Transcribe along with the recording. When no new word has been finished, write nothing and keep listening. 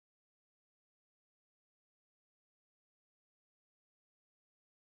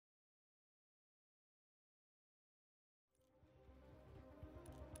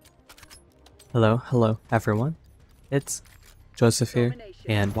Hello everyone. It's Joseph here,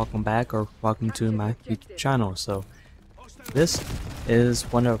 and welcome back or welcome to my YouTube channel. So this is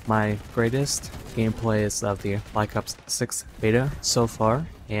one of my greatest gameplays of the Black Ops 6 beta so far,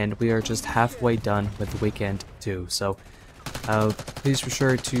 and we are just halfway done with the weekend 2. So please be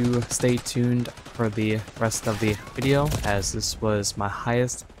sure to stay tuned for the rest of the video, as this was my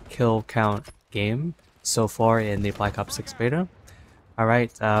highest kill count game so far in the Black Ops 6 beta.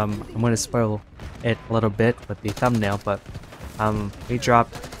 Alright, I'm going to spoil it a little bit with the thumbnail, but we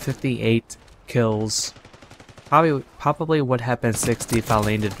dropped 58 kills. Probably would have been 60 if I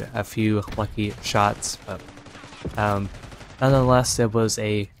landed a few lucky shots, but nonetheless, it was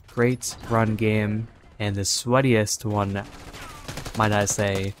a great run game, and the sweatiest one, might I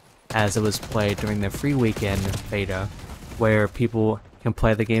say, as it was played during the free weekend beta, where people can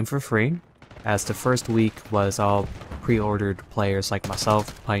play the game for free, as the first week was all pre-ordered players like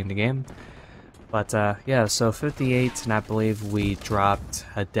myself playing the game. But yeah, so 58, and I believe we dropped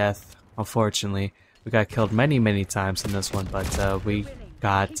a death. Unfortunately, we got killed many times in this one, but we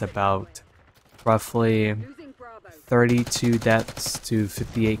got about roughly 32 deaths to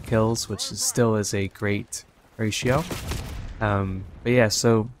 58 kills, which still is a great ratio. But yeah,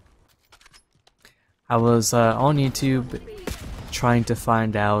 so I was on YouTube trying to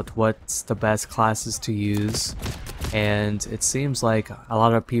find out what's the best classes to use, and it seems like a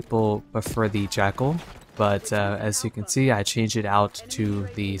lot of people prefer the Jackal, but as you can see, I changed it out to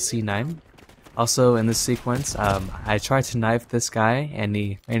the C9. Also, in this sequence, I tried to knife this guy and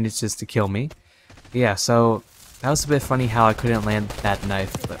he manages to kill me. Yeah, so that was a bit funny how I couldn't land that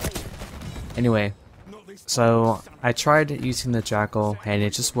knife, but anyway, so I tried using the Jackal and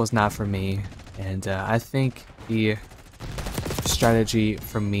it just was not for me, and I think the strategy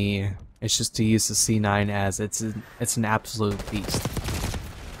for me is just to use the C9, as it's an absolute beast.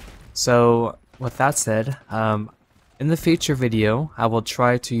 So with that said, in the feature video, I will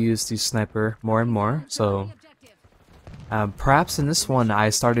try to use the sniper more and more. So perhaps in this one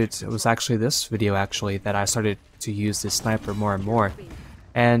it was actually this video that I started to use the sniper more and more,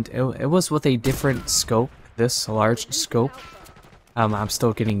 and it was with a different scope, this large scope. I'm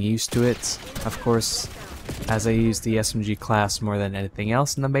still getting used to it, of course, as I use the SMG class more than anything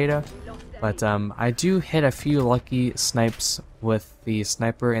else in the beta. But I do hit a few lucky snipes with the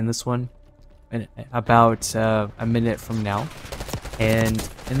sniper in this one, in about a minute from now. And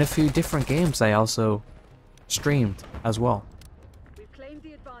in a few different games I also streamed as well.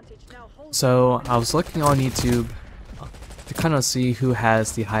 So I was looking on YouTube to kind of see who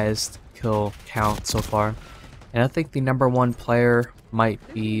has the highest kill count so far. And I think the #1 player might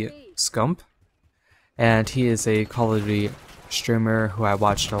be Scump. And he is a Call of Duty streamer who I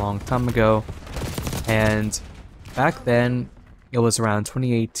watched a long time ago, and back then it was around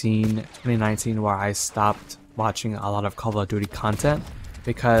 2018 2019 where I stopped watching a lot of Call of Duty content,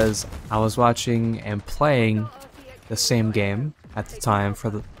 because I was watching and playing the same game at the time for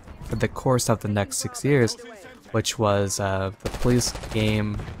the course of the next 6 years, which was the police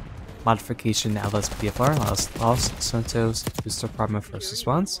game modification LSPFR, Los Santos Police Department First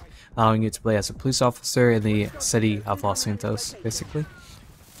Response, allowing you to play as a police officer in the city of Los Santos, basically,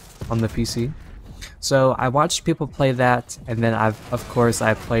 on the PC. So I watched people play that, and then of course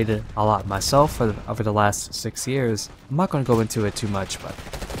I played it a lot myself over the last 6 years. I'm not going to go into it too much, but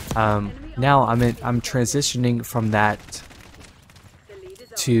now I'm transitioning from that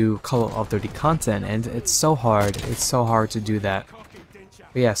to Call of Duty content, and it's so hard to do that.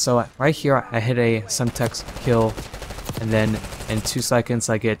 But yeah, so right here I hit a Semtex kill, and then in 2 seconds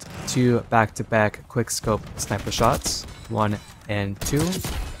I get 2 back-to-back quick-scope sniper shots, 1 and 2.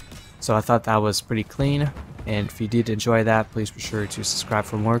 So I thought that was pretty clean, and if you did enjoy that, please be sure to subscribe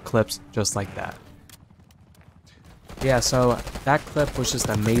for more clips just like that. Yeah, so that clip was just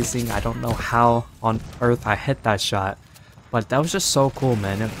amazing. I don't know how on earth I hit that shot, but that was just so cool,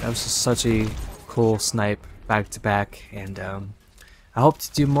 man. That was just such a cool snipe back-to-back, and I hope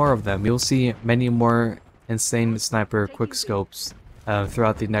to do more of them. You'll see many more insane sniper quickscopes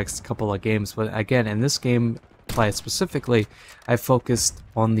throughout the next couple of games, but again, in this game play specifically, I focused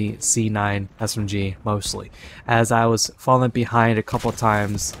on the C9 SMG mostly, as I was falling behind a couple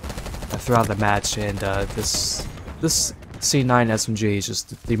times throughout the match, and this C9 SMG is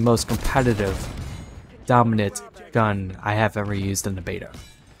just the most competitive, dominant gun I have ever used in the beta.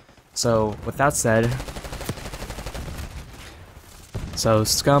 So with that said, so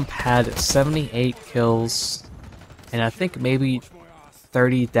Scump had 78 kills, and I think maybe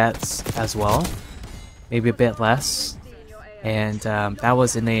 30 deaths as well, maybe a bit less, and that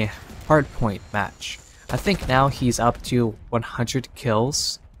was in a hardpoint match. I think now he's up to 100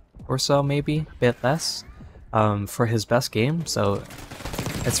 kills or so, maybe a bit less, for his best game. So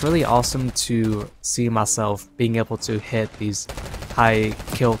it's really awesome to see myself being able to hit these high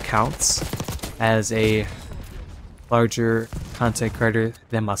kill counts as a larger content creator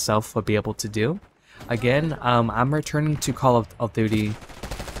than myself would be able to do. Again, I'm returning to Call of Duty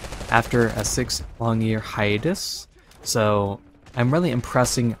after a 6 long year hiatus, so I'm really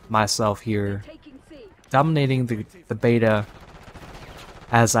impressing myself here, dominating the beta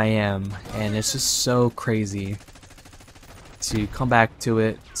as I am, and it's just so crazy to come back to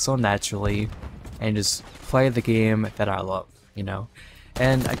it so naturally and just play the game that I love, you know.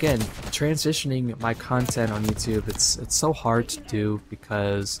 And again, transitioning my content on YouTube, it's so hard to do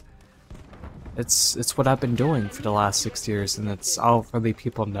because it's what I've been doing for the last 6 years, and it's all really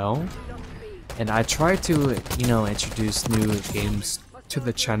people know. And I try to, you know, introduce new games to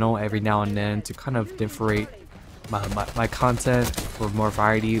the channel every now and then to kind of differentiate my content for more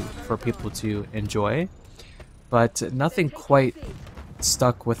variety for people to enjoy. But nothing quite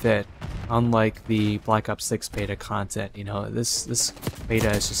stuck with it, unlike the Black Ops 6 beta content. You know, this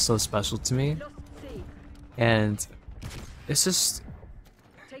beta is just so special to me, and it's just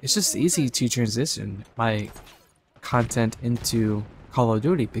easy to transition my content into Call of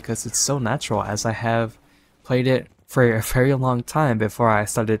Duty because it's so natural, as I have played it for a very long time before I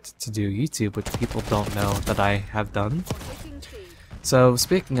started to do YouTube, which people don't know that I have done. So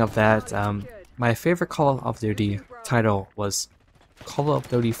speaking of that, my favorite Call of Duty title was Call of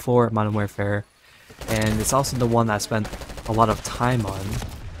Duty 4 Modern Warfare, and it's also the one I spent a lot of time on,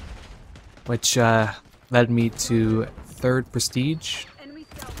 which led me to 3rd Prestige.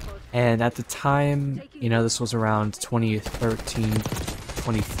 And at the time, you know, this was around 2013,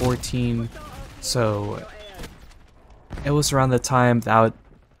 2014, so it was around the time that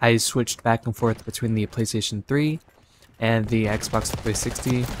I switched back and forth between the PlayStation 3 and the Xbox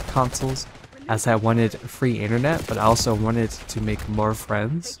 360 consoles, as I wanted free internet, but I also wanted to make more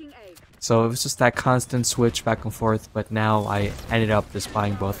friends. So it was just that constant switch back and forth, but now I ended up just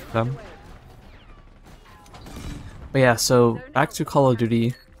buying both of them. But yeah, so back to Call of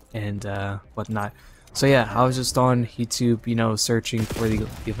Duty and whatnot. So yeah, I was just on YouTube, you know, searching for the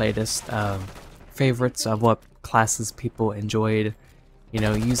latest favorites of what classes people enjoyed, you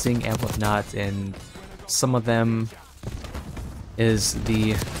know, using and whatnot, and some of them is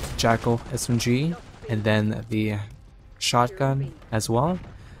the Jackal SMG and then the shotgun as well.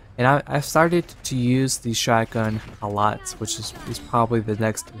 And I've started to use the shotgun a lot, which is probably the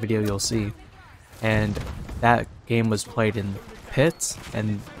next video you'll see. And that game was played in Pit,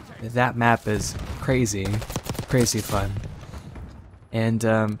 and that map is crazy fun. And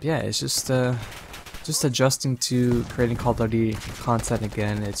yeah, it's just adjusting to creating Call of Duty content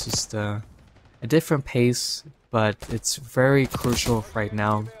again. It's just a different pace, but it's very crucial right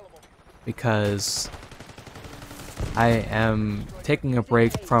now because I am taking a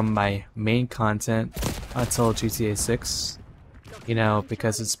break from my main content until GTA 6, you know,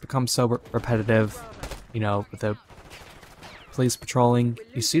 because it's become so repetitive, you know, with the police patrolling.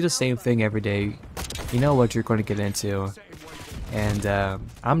 You see the same thing every day, you know what you're going to get into, and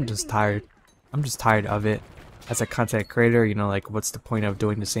I'm just tired of it as a content creator. You know, like, what's the point of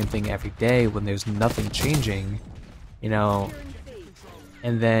doing the same thing every day when there's nothing changing, you know?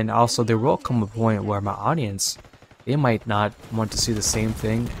 And then also there will come a point where my audience, they might not want to see the same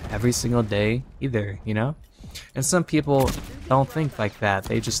thing every single day either, you know? And some people don't think like that.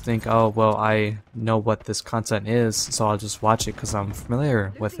 They just think, oh, well, I know what this content is, so I'll just watch it because I'm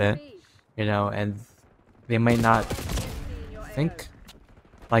familiar with it, you know? And they might not think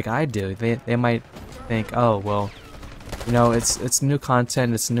like I do. They might think, oh, well, you know, it's new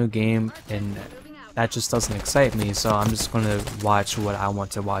content, it's a new game, and that just doesn't excite me, so I'm just going to watch what I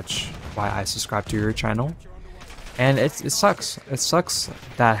want to watch, why I subscribe to your channel. And it sucks. It sucks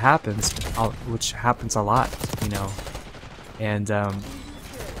that happens, which happens a lot, you know. And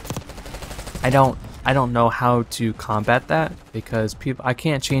I don't know how to combat that, because I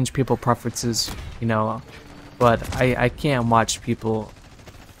can't change people's preferences, you know, but I can't watch people,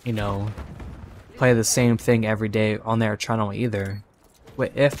 you know, play the same thing every day on their channel either.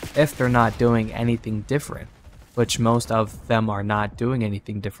 If they're not doing anything different, which most of them are not doing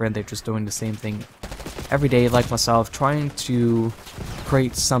anything different, they're just doing the same thing every day, like myself, trying to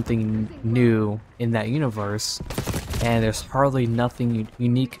create something new in that universe, and there's hardly nothing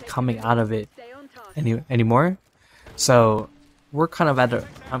unique coming out of it anymore. So we're kind of at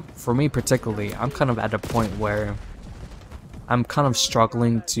for me particularly, I'm kind of at a point where I'm kind of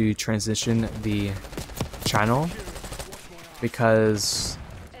struggling to transition the channel, because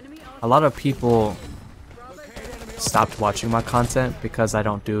a lot of people stopped watching my content because I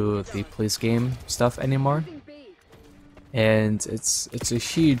don't do the police game stuff anymore. And it's a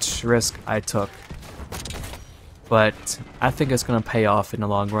huge risk I took. But I think it's gonna pay off in the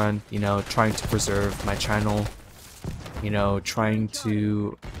long run, you know, trying to preserve my channel, you know, trying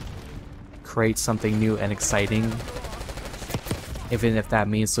to create something new and exciting, even if that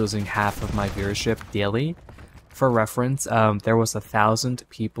means losing half of my viewership daily. For reference, there was 1,000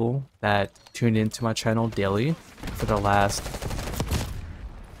 people that tuned into my channel daily for the last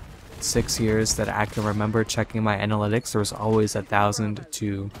 6 years that I can remember checking my analytics. There was always 1,000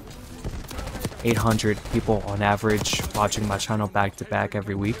 to 800 people on average watching my channel back to back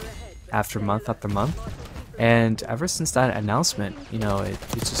every week, after month after month. And ever since that announcement, you know, it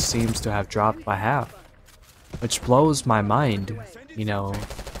just seems to have dropped by half, which blows my mind, you know,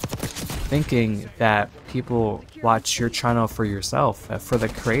 thinking that people watch your channel for yourself, for the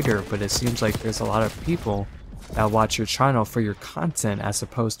creator, but it seems like there's a lot of people that watch your channel for your content as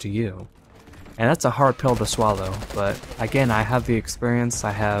opposed to you. And that's a hard pill to swallow, but again, I have the experience,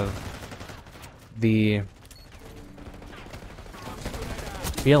 I have the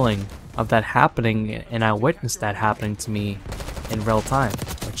feeling of that happening, and I witnessed that happening to me in real time,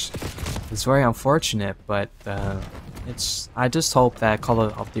 which is very unfortunate, but I just hope that Call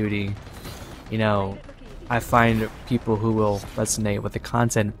of Duty, you know, I find people who will resonate with the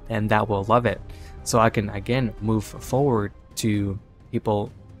content and that will love it, so I can again move forward to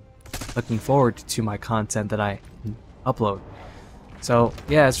people looking forward to my content that I upload. So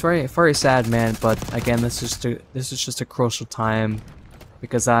yeah, it's very sad, man, but again, this is just a crucial time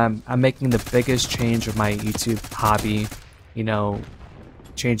because I'm making the biggest change of my YouTube hobby, you know,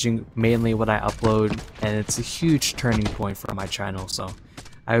 changing mainly what I upload, and it's a huge turning point for my channel. So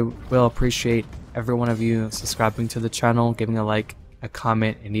I will appreciate every one of you subscribing to the channel, giving a like, a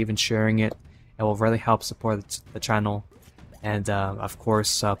comment, and even sharing it. It will really help support the channel. And of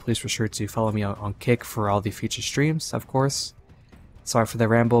course, please be sure to follow me on Kick for all the future streams, of course. Sorry for the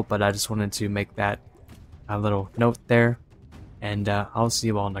ramble, but I just wanted to make that a little note there. And I'll see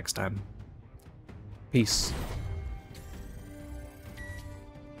you all next time. Peace.